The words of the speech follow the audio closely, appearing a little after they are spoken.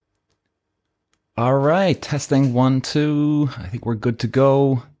All right, testing 1, 2. I think we're good to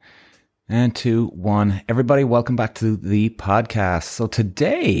go. And 2, 1. Everybody, welcome back to the podcast. So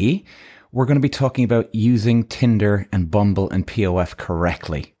today we're going to be talking about using Tinder and Bumble and POF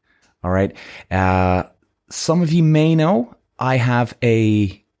correctly. All right. Some of you may know I have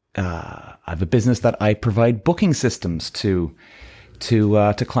a business that I provide booking systems to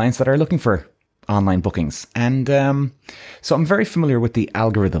clients that are looking for online bookings. And so I'm very familiar with the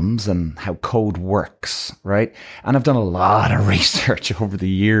algorithms and how code works, right? And I've done a lot of research over the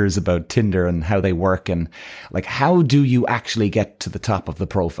years about Tinder and how they work and like, how do you actually get to the top of the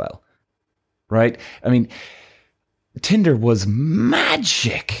profile, right? I mean, Tinder was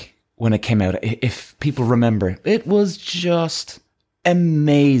magic when it came out. If people remember, it was just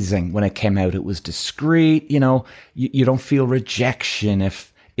amazing when it came out. It was discreet, you know, you don't feel rejection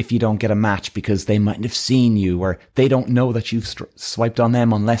if you don't get a match because they mightn't have seen you or they don't know that you've swiped on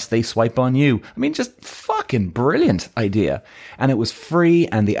them unless they swipe on you. I mean, just fucking brilliant idea. And it was free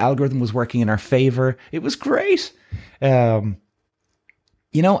and the algorithm was working in our favor. It was great. You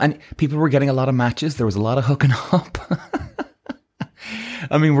know, and people were getting a lot of matches. There was a lot of hooking up.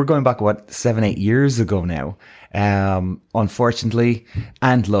 I mean, we're going back, 7, 8 years ago now, unfortunately.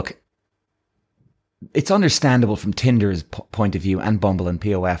 And look, it's understandable from Tinder's point of view and Bumble and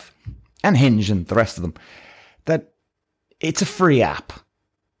POF and Hinge and the rest of them that it's a free app.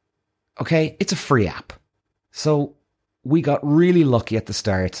 Okay? It's a free app. So we got really lucky at the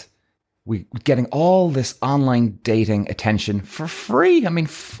start. We getting all this online dating attention for free. I mean,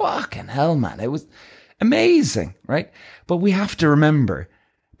 fucking hell, man. It was amazing, right? But we have to remember,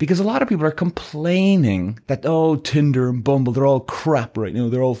 because a lot of people are complaining that, oh, Tinder and Bumble, they're all crap right now.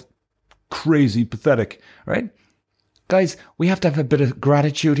 They're all crazy, pathetic, right? Guys, we have to have a bit of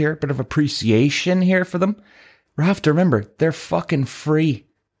gratitude here, a bit of appreciation here for them. We have to remember, they're fucking free,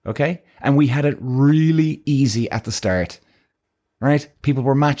 okay? And we had it really easy at the start, right? People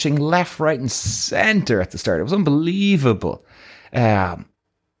were matching left, right, and center at the start. It was unbelievable.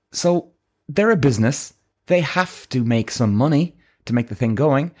 So they're a business. They have to make some money to make the thing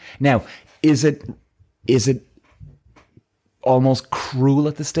going. Now, is it almost cruel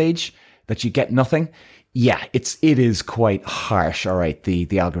at the stage that you get nothing? Yeah, it is quite harsh, all right,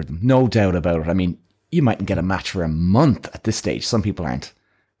 the algorithm. No doubt about it. I mean, you mightn't get a match for a month at this stage. Some people aren't.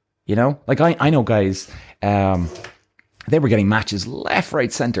 You know? Like, I know guys, they were getting matches left,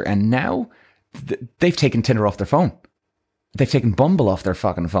 right, center, and now they've taken Tinder off their phone. They've taken Bumble off their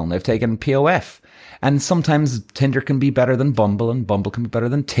fucking phone. They've taken POF. And sometimes Tinder can be better than Bumble and Bumble can be better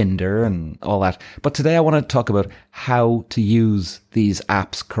than Tinder and all that. But today I want to talk about how to use these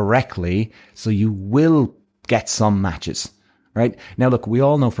apps correctly so you will get some matches, right? Now, look, we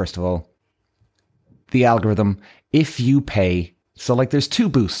all know, first of all, the algorithm, if you pay, so like there's 2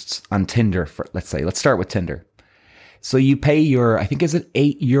 boosts on Tinder for, let's start with Tinder. So you pay your, I think, is it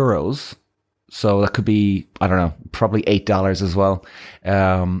 €8? So that could be, I don't know, probably $8 as well.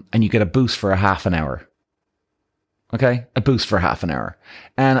 And you get a boost for a half an hour. Okay? A boost for half an hour.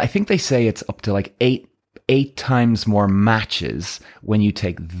 And I think they say it's up to like eight times more matches when you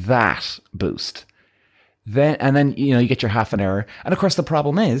take that boost. Then, you know, you get your half an hour. And of course, the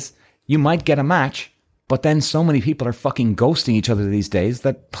problem is you might get a match, but then so many people are fucking ghosting each other these days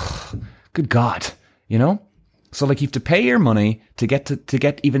that, good God, you know? So like you have to pay your money to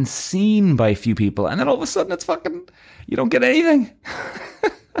get even seen by a few people, and then all of a sudden it's fucking, you don't get anything.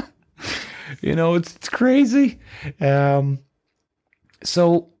 You know, it's crazy.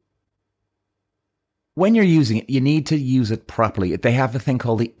 So when you're using it, you need to use it properly. They have a thing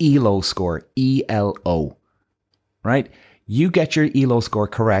called the ELO score, ELO, right? You get your ELO score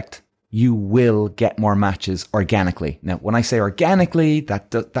correct, you will get more matches organically. Now, when I say organically,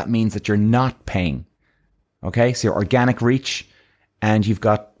 that means that you're not paying. Okay, so your organic reach, and you've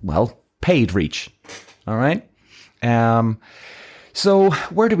got, well, paid reach. All right. So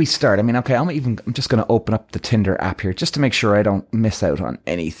where do we start? I mean, okay, I'm just going to open up the Tinder app here just to make sure I don't miss out on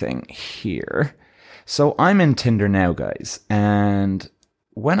anything here. So I'm in Tinder now, guys, and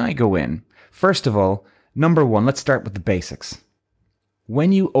when I go in, first of all, number 1, let's start with the basics.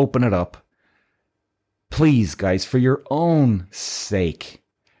 When you open it up, please, guys, for your own sake,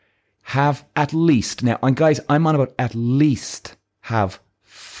 have at least, now, and guys, I'm on about at least have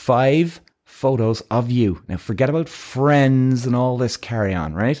 5 photos of you. Now, forget about friends and all this carry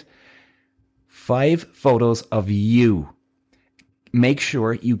on, right? 5 photos of you. Make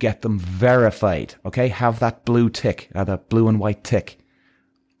sure you get them verified, okay? Have that blue tick, that blue and white tick.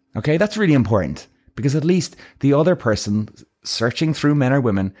 Okay, that's really important because at least the other person searching through men or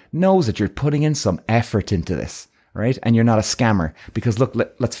women knows that you're putting in some effort into this. right? And you're not a scammer. Because look,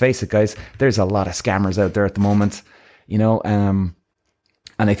 let's face it, guys, there's a lot of scammers out there at the moment, you know, and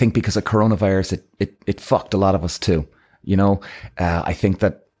I think because of coronavirus, it fucked a lot of us too. You know, I think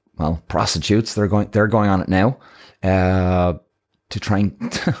that, well, prostitutes, they're going on it now, to try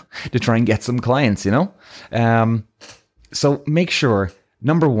and get some clients, you know? So make sure,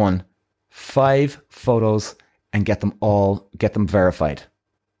 number one, 5 photos and get them verified.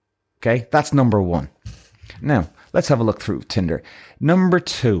 Okay. That's number one. Now let's have a look through Tinder. Number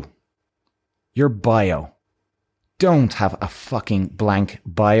 2, your bio. Don't have a fucking blank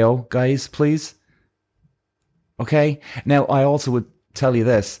bio, guys, please. Okay. Now, I also would tell you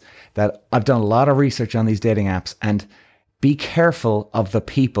this, that I've done a lot of research on these dating apps, and be careful of the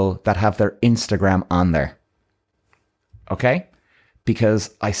people that have their Instagram on there. Okay.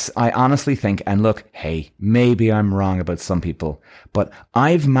 Because I honestly think, and look, hey, maybe I'm wrong about some people, but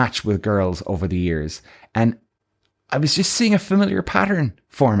I've matched with girls over the years, and I was just seeing a familiar pattern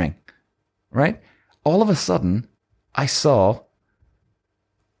forming, right? All of a sudden, I saw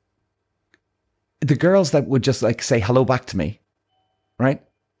the girls that would just like say hello back to me, right,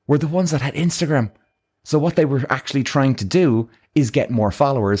 were the ones that had Instagram. So what they were actually trying to do is get more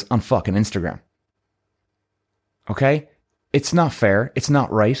followers on fucking Instagram. Okay? It's not fair. It's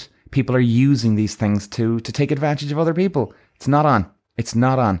not right. People are using these things to take advantage of other people. It's not on. It's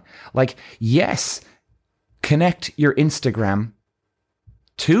not on. Like, yes, connect your Instagram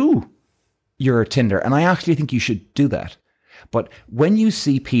to your Tinder. And I actually think you should do that. But when you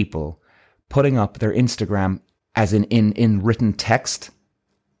see people putting up their Instagram as in written text,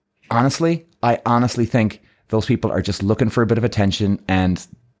 I honestly think those people are just looking for a bit of attention, and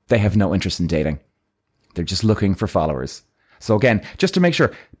they have no interest in dating. They're just looking for followers. So again, just to make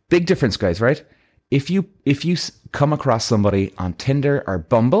sure, big difference, guys, right? If you come across somebody on Tinder or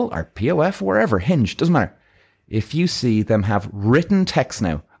Bumble or POF, wherever, Hinge, doesn't matter. If you see them have written text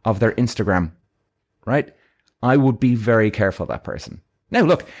now of their Instagram, right? I would be very careful of that person. Now,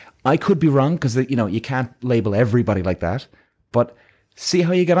 look, I could be wrong because, you know, you can't label everybody like that, but see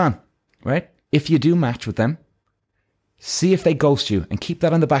how you get on, right? If you do match with them, see if they ghost you, and keep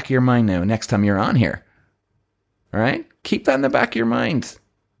that on the back of your mind now next time you're on here. All right? Keep that in the back of your mind.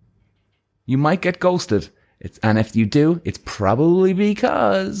 You might get ghosted. And if you do, it's probably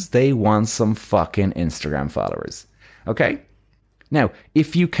because they want some fucking Instagram followers. Okay? Now,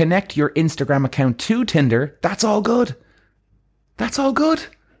 if you connect your Instagram account to Tinder, that's all good. That's all good.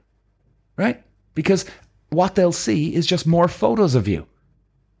 Right? Because what they'll see is just more photos of you.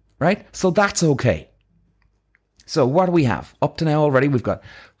 Right? So that's okay. So what do we have? Up to now already, we've got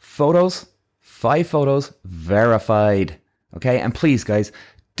photos, 5 photos verified. Okay? And please, guys,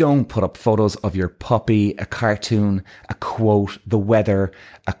 don't put up photos of your puppy, a cartoon, a quote, the weather,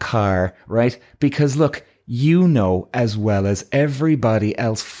 a car, right? Because look, you know as well as everybody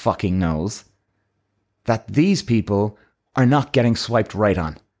else fucking knows that these people are not getting swiped right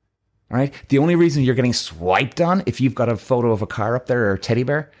on. All right? The only reason you're getting swiped on if you've got a photo of a car up there or a teddy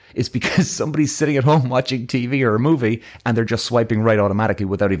bear is because somebody's sitting at home watching TV or a movie and they're just swiping right automatically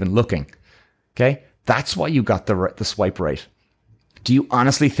without even looking. Okay? That's why you got the swipe right. Do you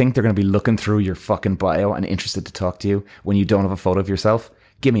honestly think they're going to be looking through your fucking bio and interested to talk to you when you don't have a photo of yourself?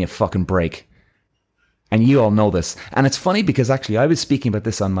 Give me a fucking break. And you all know this. And it's funny because actually I was speaking about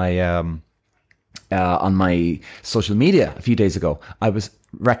this on my social media a few days ago. I was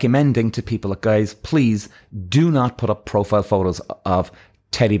recommending to people, like, guys, please do not put up profile photos of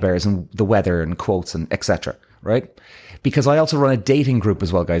teddy bears and the weather and quotes and etc. Right? Because I also run a dating group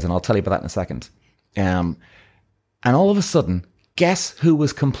as well, guys, and I'll tell you about that in a second. And all of a sudden, guess who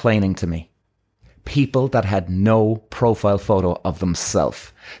was complaining to me? People that had no profile photo of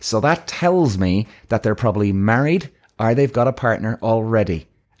themselves. So that tells me that they're probably married or they've got a partner already.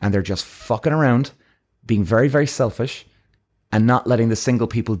 And they're just fucking around, being very, very selfish and not letting the single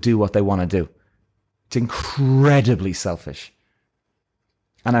people do what they want to do. It's incredibly selfish.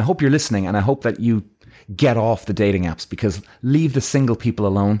 And I hope you're listening, and I hope that you get off the dating apps, because leave the single people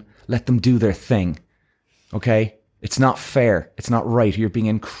alone. Let them do their thing. Okay? It's not fair. It's not right. You're being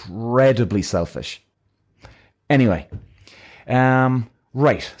incredibly selfish. Anyway.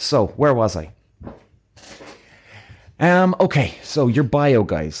 Right. So, where was I? Okay. So, your bio,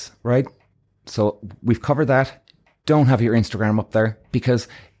 guys, right? So, we've covered that. Don't have your Instagram up there, because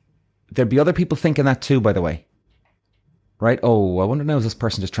there'd be other people thinking that too, by the way. Right? Oh, I wonder now, is this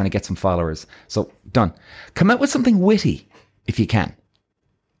person just trying to get some followers? So, done. Come out with something witty, if you can.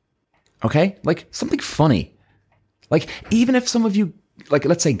 Okay? Like, something funny. Like, even if some of you, like,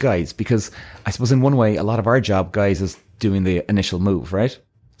 let's say guys, because I suppose in one way, a lot of our job, guys, is doing the initial move, right?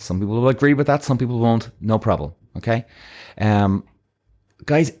 Some people will agree with that, some people won't, no problem. Okay.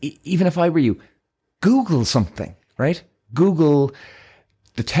 Guys, even if I were you, Google something, right? Google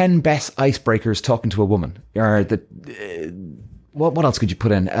the 10 best icebreakers talking to a woman, or what else could you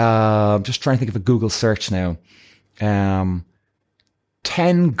put in? Just trying to think of a Google search now.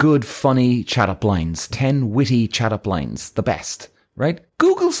 10 good, funny chat-up lines, 10 witty chat-up lines, the best, right?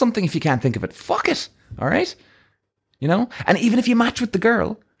 Google something if you can't think of it. Fuck it, all right? You know? And even if you match with the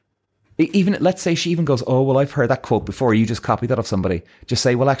girl, even let's say she even goes, oh, well, I've heard that quote before. You just copied that off somebody. Just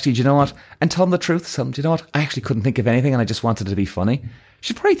say, well, actually, do you know what? And tell them the truth. Tell them, do you know what? I actually couldn't think of anything and I just wanted it to be funny.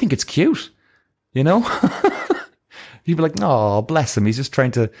 She'd probably think it's cute, you know? You'd be like, oh, bless him. He's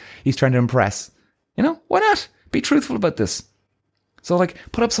trying to impress. You know, why not? Be truthful about this. So, like,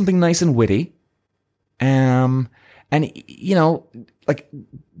 put up something nice and witty. And, you know, like,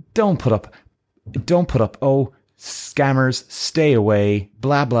 don't put up, oh, scammers, stay away,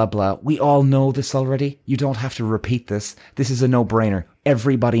 blah, blah, blah. We all know this already. You don't have to repeat this. This is a no-brainer.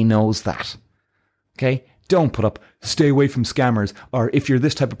 Everybody knows that. Okay? Don't put up, stay away from scammers, or if you're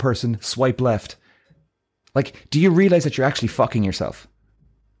this type of person, swipe left. Like, do you realize that you're actually fucking yourself?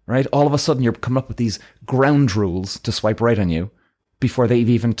 Right? All of a sudden, you're coming up with these ground rules to swipe right on you before they've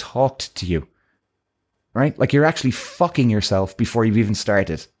even talked to you. Right? Like, you're actually fucking yourself before you've even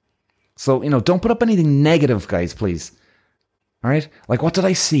started. So, you know, don't put up anything negative, guys, please. All right? Like, what did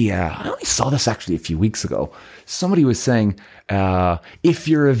I see? I only saw this actually a few weeks ago. Somebody was saying, if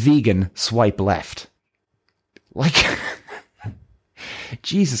you're a vegan, swipe left. Like,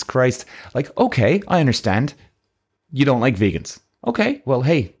 Jesus Christ. Like, okay, I understand. You don't like vegans. Okay, well,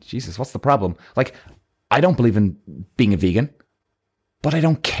 hey, Jesus, what's the problem? Like, I don't believe in being a vegan, but I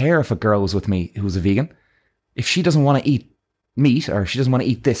don't care if a girl was with me who's a vegan. If she doesn't want to eat meat, or she doesn't want to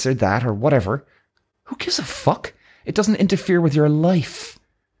eat this or that or whatever, who gives a fuck? It doesn't interfere with your life,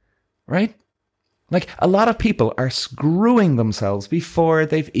 right? Like, a lot of people are screwing themselves before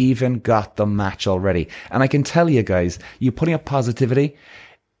they've even got the match already. And I can tell you guys, you putting up positivity,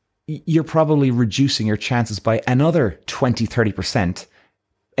 you're probably reducing your chances by another 20, 30%,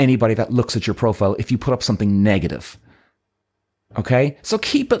 anybody that looks at your profile, if you put up something negative. Okay? So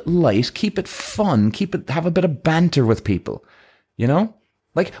keep it light, keep it fun, have a bit of banter with people. You know?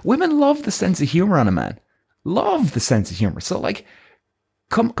 Like, women love the sense of humor on a man. Love the sense of humor. So, like,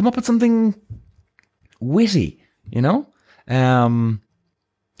 come up with something witty, you know?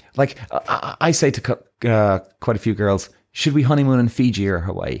 Like, I say to quite a few girls, should we honeymoon in Fiji or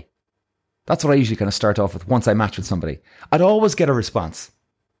Hawaii? That's what I usually kind of start off with once I match with somebody. I'd always get a response,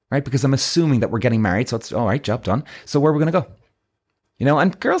 right? Because I'm assuming that we're getting married, so it's, all right, job done. So where are we going to go? You know,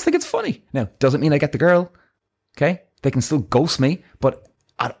 and girls think it's funny. Now, doesn't mean I get the girl, okay? They can still ghost me, but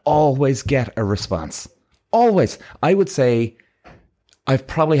I'd always get a response. Always. I would say I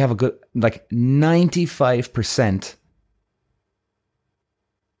probably have a good, like, 95%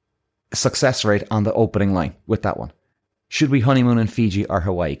 success rate on the opening line with that one. Should we honeymoon in Fiji or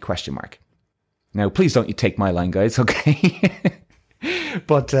Hawaii? ? Now, please don't you take my line, guys, okay?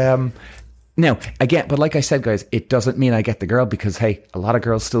 But, now, again, but like I said, guys, it doesn't mean I get the girl because, hey, a lot of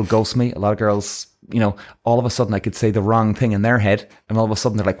girls still ghost me. A lot of girls, you know, all of a sudden I could say the wrong thing in their head and all of a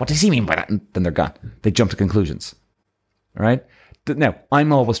sudden they're like, what does he mean by that? And then they're gone. They jump to conclusions. All right? Now,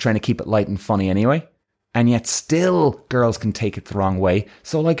 I'm always trying to keep it light and funny anyway. And yet still girls can take it the wrong way.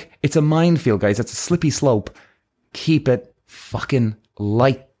 So, like, it's a minefield, guys. It's a slippy slope. Keep it fucking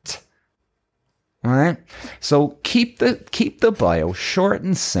light. All right? So keep the bio short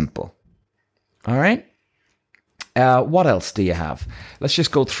and simple. All right. What else do you have? Let's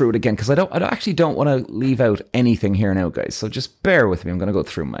just go through it again because I actually don't want to leave out anything here now, guys. So just bear with me. I'm going to go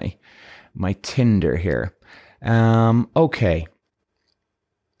through my Tinder here. Okay.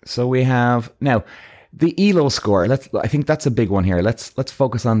 So we have now the ELO score. I think that's a big one here. Let's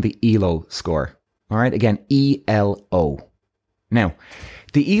focus on the ELO score. All right. Again, ELO. Now,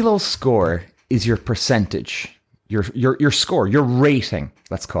 the ELO score is your percentage. Your score, your rating,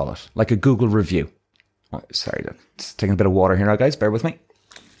 let's call it, like a Google review. Oh, sorry, just taking a bit of water here now, guys. Bear with me.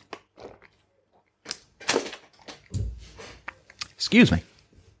 Excuse me.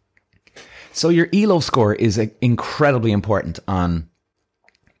 So your ELO score is incredibly important on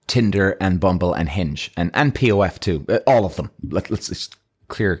Tinder and Bumble and Hinge and POF too. All of them. Let's just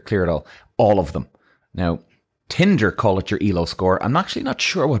clear it all of them. Now, Tinder call it your ELO score. I'm actually not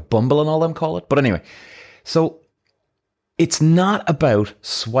sure what Bumble and all them call it, but anyway. So it's not about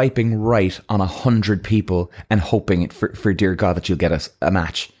swiping right on 100 people and hoping for dear God that you'll get a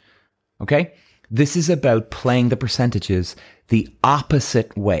match. Okay? This is about playing the percentages the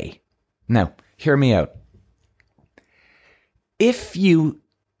opposite way. Now, hear me out. If you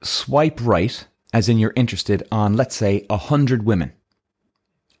swipe right, as in you're interested on, let's say, 100 women,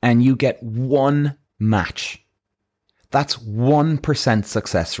 and you get one match, that's 1%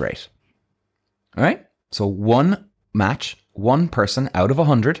 success rate. All right? So one match, one person out of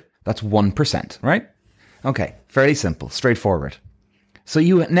 100, that's 1%, right? Okay, fairly simple, straightforward. So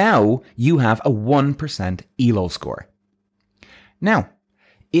you have a 1% ELO score. Now,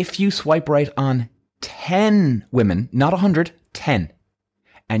 if you swipe right on 10 women, not 100, 10,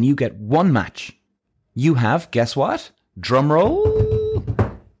 and you get one match, you have, guess what? Drum roll,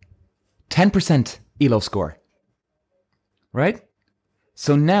 10% ELO score. Right?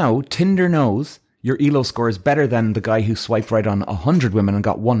 So now Tinder knows your ELO score is better than the guy who swiped right on 100 women and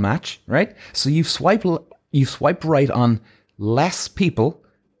got one match, right? So you swiped right on less people,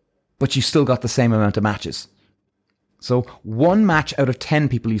 but you still got the same amount of matches. So one match out of 10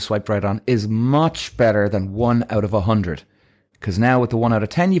 people you swiped right on is much better than 1 out of 100. Because now with the 1 out of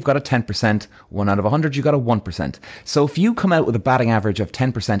 10, you've got a 10%. 1 out of 100, you've got a 1%. So if you come out with a batting average of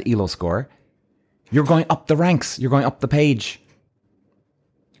 10% ELO score, you're going up the ranks. You're going up the page.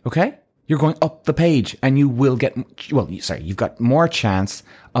 Okay? You're going up the page and you will get, you've got more chance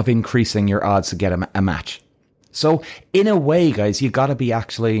of increasing your odds to get a match. So in a way, guys, you got to be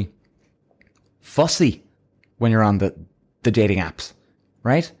actually fussy when you're on the dating apps,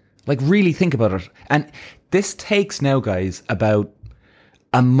 right? Like really think about it. And this takes now, guys, about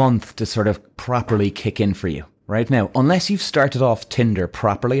a month to sort of properly kick in for you, right? Now, unless you've started off Tinder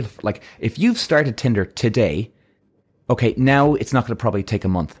properly, like if you've started Tinder today, okay, now it's not going to probably take a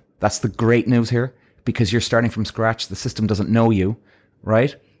month. That's the great news here, because you're starting from scratch. The system doesn't know you,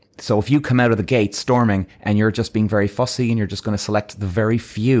 right? So if you come out of the gate storming and you're just being very fussy and you're just going to select the very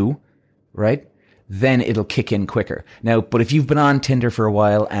few, right? Then it'll kick in quicker. Now, but if you've been on Tinder for a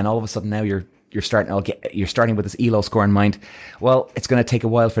while and all of a sudden now you're starting with this ELO score in mind, well, it's going to take a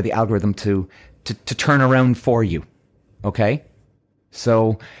while for the algorithm to turn around for you. Okay?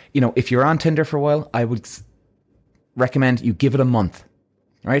 So, if you're on Tinder for a while, I would recommend you give it a month.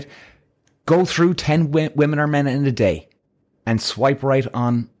 Right? Go through 10 women or men in a day and swipe right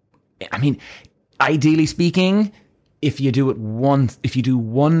on. I mean, ideally speaking, if you do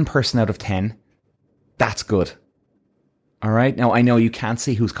one person out of 10, that's good. All right. Now I know you can't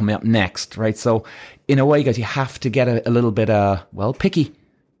see who's coming up next, right? So in a way, guys, you have to get a little bit, picky.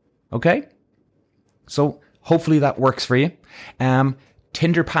 Okay. So hopefully that works for you.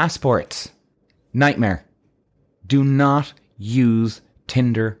 Tinder Passport, nightmare. Do not use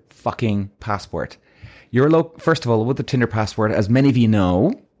Tinder fucking Passport. First of all, with the Tinder Passport, as many of you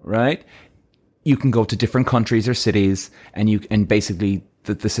know, right? You can go to different countries or cities and basically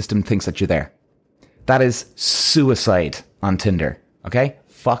the system thinks that you're there. That is suicide on Tinder. Okay?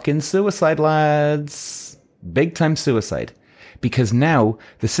 Fucking suicide, lads. Big time suicide. Because now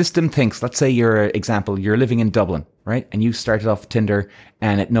the system thinks, let's say you're living in Dublin, right? And you started off Tinder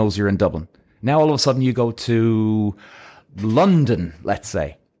and it knows you're in Dublin. Now all of a sudden you go to London, let's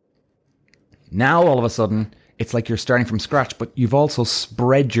say. Now all of a sudden it's like you're starting from scratch, but you've also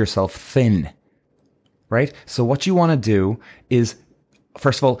spread yourself thin, right? So what you want to do is,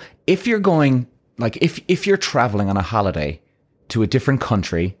 first of all, if you're going, like if you're traveling on a holiday to a different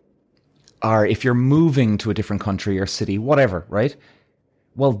country, or if you're moving to a different country or city, whatever, right?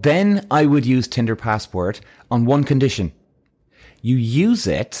 Well, then I would use Tinder Passport on one condition. You use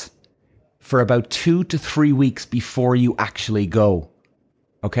it for about 2 to 3 weeks before you actually go.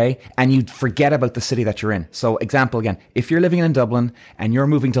 Okay? And you forget about the city that you're in. So example again, if you're living in Dublin and you're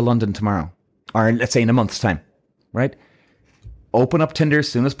moving to London tomorrow, or let's say in a month's time, right? Open up Tinder as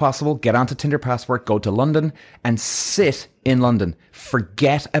soon as possible, get onto Tinder Passport, go to London and sit in London.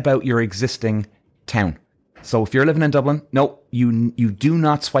 Forget about your existing town. So if you're living in Dublin, no, you do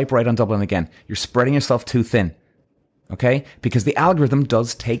not swipe right on Dublin again. You're spreading yourself too thin. Okay? Because the algorithm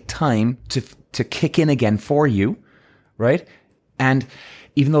does take time to kick in again for you, right? And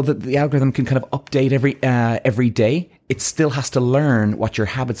even though the algorithm can kind of update every day, it still has to learn what your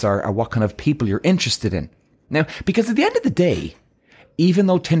habits are or what kind of people you're interested in. Now, because at the end of the day, even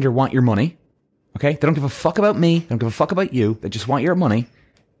though Tinder want your money, okay, they don't give a fuck about me, they don't give a fuck about you, they just want your money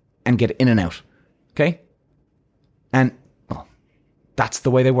and get in and out, okay? And, well, that's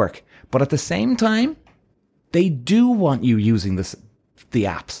the way they work. But at the same time, they do want you using the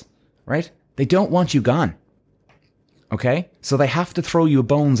apps, right? They don't want you gone. Okay? So they have to throw you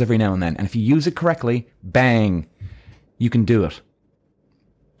bones every now and then. And if you use it correctly, bang, you can do it.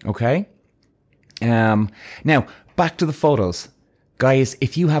 Okay? Now, back to the photos. Guys,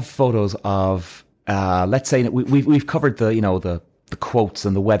 if you have photos of, let's say, we've covered the quotes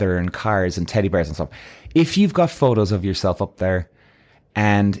and the weather and cars and teddy bears and stuff. If you've got photos of yourself up there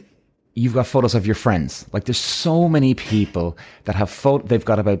and you've got photos of your friends. Like there's so many people that have they've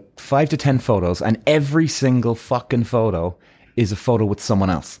got about 5 to 10 photos, and every single fucking photo is a photo with someone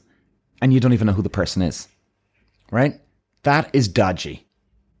else. And you don't even know who the person is. Right? That is dodgy.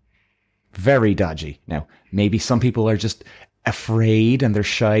 Very dodgy. Now, maybe some people are just afraid and they're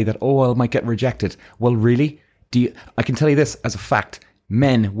shy that, I might get rejected. Well, really? I can tell you this as a fact.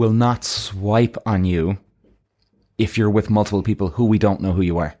 Men will not swipe on you if you're with multiple people who we don't know who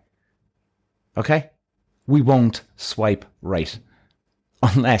you are. Okay? We won't swipe right.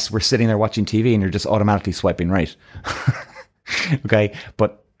 Unless we're sitting there watching TV and you're just automatically swiping right. Okay?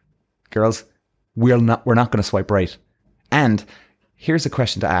 But girls, we're not going to swipe right. And here's a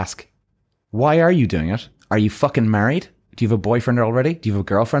question to ask. Why are you doing it? Are you fucking married? Do you have a boyfriend already? Do you have a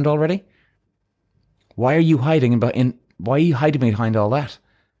girlfriend already? Why are you hiding behind all that?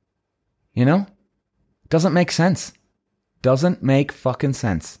 You know? Doesn't make sense. Doesn't make fucking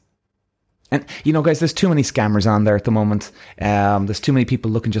sense. And, you know, guys, there's too many scammers on there at the moment. There's too many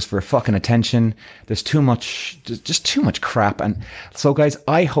people looking just for fucking attention. There's just too much crap. And so, guys,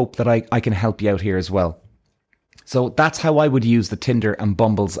 I hope that I can help you out here as well. So that's how I would use the Tinder and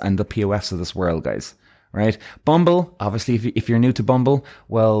Bumbles and the POFs of this world, guys. Right? Bumble, obviously, if you're new to Bumble,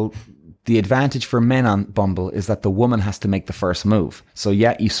 well, the advantage for men on Bumble is that the woman has to make the first move. So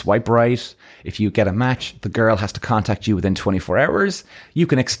yeah, you swipe right. If you get a match, the girl has to contact you within 24 hours. You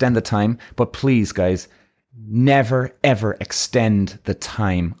can extend the time, but please, guys, never, ever extend the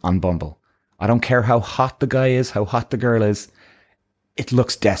time on Bumble. I don't care how hot the guy is, how hot the girl is. It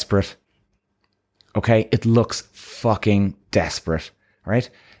looks desperate. Okay? It looks fucking desperate, right?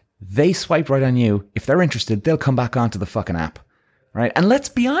 They swipe right on you. If they're interested, they'll come back onto the fucking app, right? And let's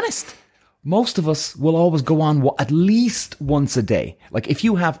be honest. Most of us will always go on at least once a day. Like if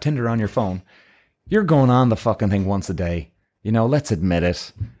you have Tinder on your phone, you're going on the fucking thing once a day. You know, let's admit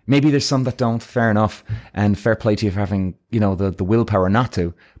it. Maybe there's some that don't, fair enough. And fair play to you for having, you know, the willpower not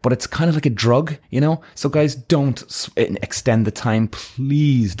to. But it's kind of like a drug, you know? So guys, don't extend the time.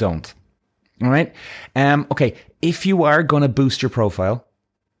 Please don't. All right? Okay, if you are going to boost your profile,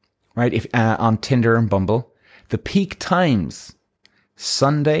 right, if on Tinder and Bumble, the peak times,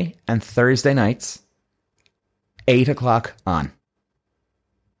 Sunday and Thursday nights, 8 o'clock on.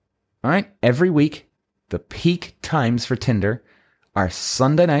 All right? Every week, the peak times for Tinder are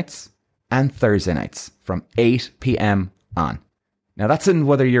Sunday nights and Thursday nights from 8 p.m. on. Now, that's in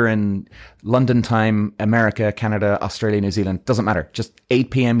whether you're in London time, America, Canada, Australia, New Zealand. Doesn't matter. Just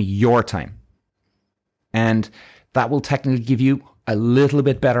 8 p.m. your time. And that will technically give you a little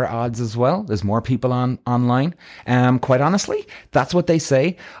bit better odds as well. There's more people online. Quite honestly, that's what they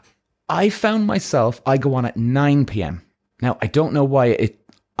say. I found myself, I go on at 9 p.m. Now, I don't know why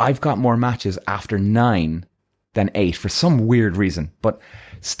I've got more matches after 9 than 8 for some weird reason. But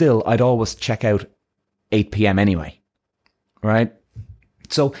still, I'd always check out 8 p.m. anyway. Right?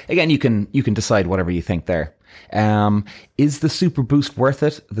 So again, you can decide whatever you think there. Is the Super Boost worth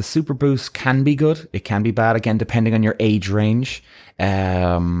it? The Super Boost can be good. It can be bad, again, depending on your age range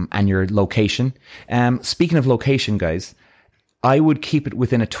and your location. Speaking of location, guys, I would keep it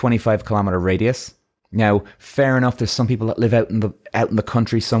within a 25-kilometer radius. Now, fair enough, there's some people that live out in the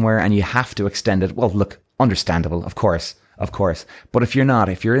country somewhere and you have to extend it. Well, look, understandable, of course. But if you're not,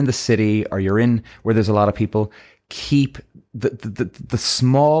 if you're in the city or you're in where there's a lot of people, keep the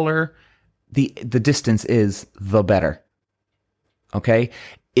smaller the distance is, the better. Okay?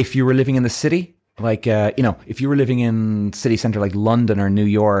 If you were living in the city, like, if you were living in city centre like London or New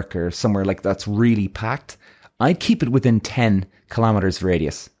York or somewhere like that's really packed, I'd keep it within 10 kilometers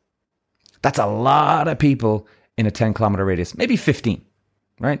radius. That's a lot of people in a 10 kilometer radius, maybe 15,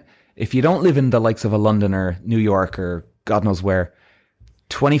 right? If you don't live in the likes of a London or New York or God knows where,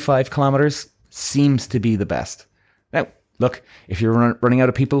 25 kilometers seems to be the best. Now, look, if you're running out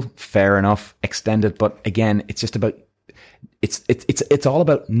of people, fair enough, extend it. But again, it's just about, it's all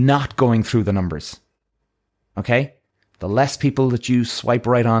about not going through the numbers. Okay? The less people that you swipe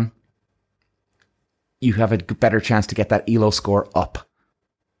right on, you have a better chance to get that ELO score up.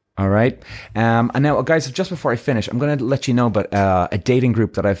 All right. And now, guys, just before I finish, I'm going to let you know about a dating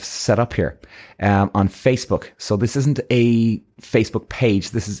group that I've set up here on Facebook. So this isn't a Facebook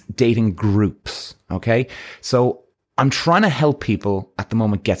page. This is dating groups. Okay. So I'm trying to help people at the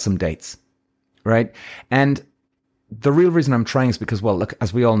moment get some dates. Right. And the real reason I'm trying is because, well, look,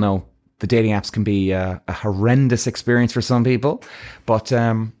 as we all know, the dating apps can be a horrendous experience for some people. But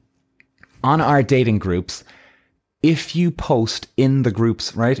on our dating groups, if you post in the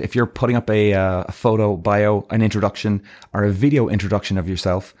groups, right, if you're putting up a photo, bio, an introduction, or a video introduction of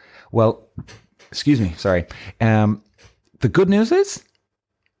yourself, well, excuse me, sorry. The good news is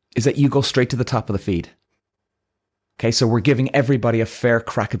is that you go straight to the top of the feed. Okay, so we're giving everybody a fair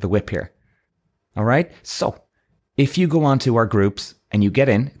crack at the whip here. All right, so if you go onto our groups and you get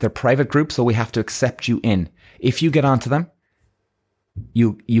in, they're private groups, so we have to accept you in. If you get onto them,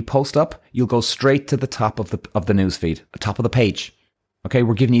 you post up, you'll go straight to the top of the news feed, the top of the page. Okay,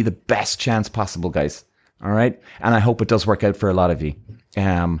 we're giving you the best chance possible, guys. All right, and I hope it does work out for a lot of you.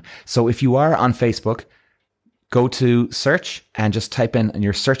 So if you are on Facebook, go to search and just type in, and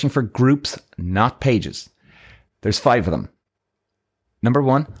you're searching for groups, not pages. There's 5 of them. Number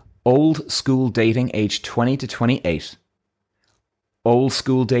 1, old school dating age 20 to 28. Old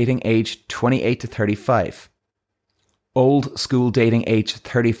school dating age 28 to 35. Old school dating age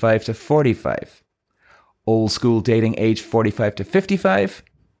 35 to 45. Old school dating age 45 to 55.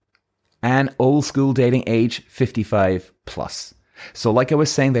 And old school dating age 55 plus. So like I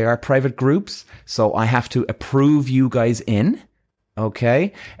was saying, they are private groups. So I have to approve you guys in.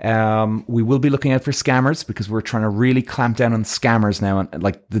 Okay. We will be looking out for scammers because we're trying to really clamp down on scammers now. And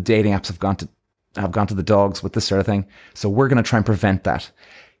like the dating apps have gone to the dogs with this sort of thing. So we're going to try and prevent that.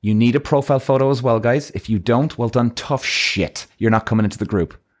 You need a profile photo as well, guys. If you don't, well done, tough shit. You're not coming into the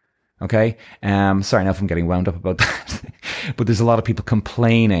group. Okay. Sorry now if I'm getting wound up about that, but there's a lot of people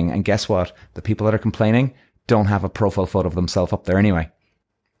complaining. And guess what? The people that are complaining don't have a profile photo of themselves up there anyway.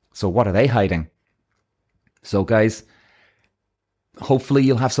 So what are they hiding? So guys, hopefully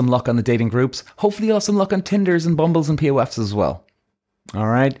you'll have some luck on the dating groups. Hopefully you'll have some luck on Tinders and Bumbles and POFs as well. All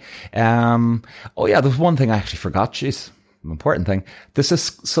right. Oh yeah, there's one thing I actually forgot. Jeez, important thing. This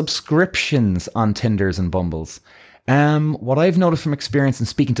is subscriptions on Tinders and Bumbles. What I've noticed from experience and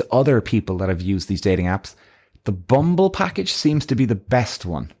speaking to other people that have used these dating apps, the Bumble package seems to be the best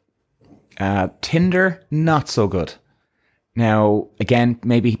one. Tinder, not so good. Now, again,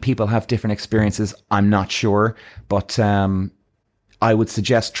 maybe people have different experiences. I'm not sure, but I would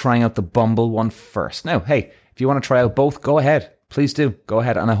suggest trying out the Bumble one first. Now, hey, if you want to try out both, go ahead. Please do. Go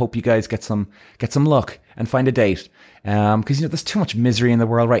ahead. And I hope you guys get some luck and find a date. Because, there's too much misery in the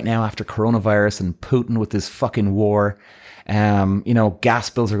world right now after coronavirus and Putin with this fucking war. Gas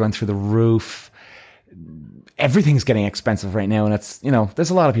bills are going through the roof. Everything's getting expensive right now. And it's,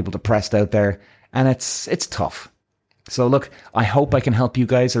 there's a lot of people depressed out there and it's tough. So look, I hope I can help you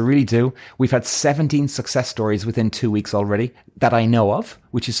guys. I really do. We've had 17 success stories within 2 weeks already that I know of,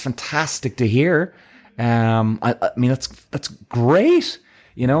 which is fantastic to hear. I mean, that's great,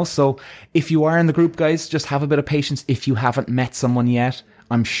 so if you are in the group, guys, just have a bit of patience. If you haven't met someone yet,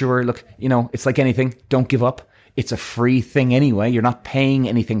 I'm sure, look, it's like anything. Don't give up. It's a free thing anyway. You're not paying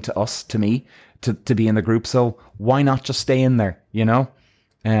anything to me to be in the group. So why not just stay in there? You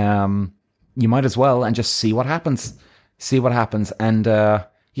might as well and just see what happens. And,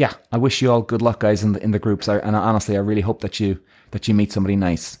 yeah, I wish you all good luck, guys, in the groups. And honestly, I really hope that you meet somebody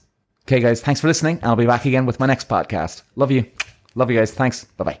nice. Okay, guys, thanks for listening. I'll be back again with my next podcast. Love you. Love you guys. Thanks.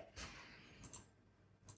 Bye-bye.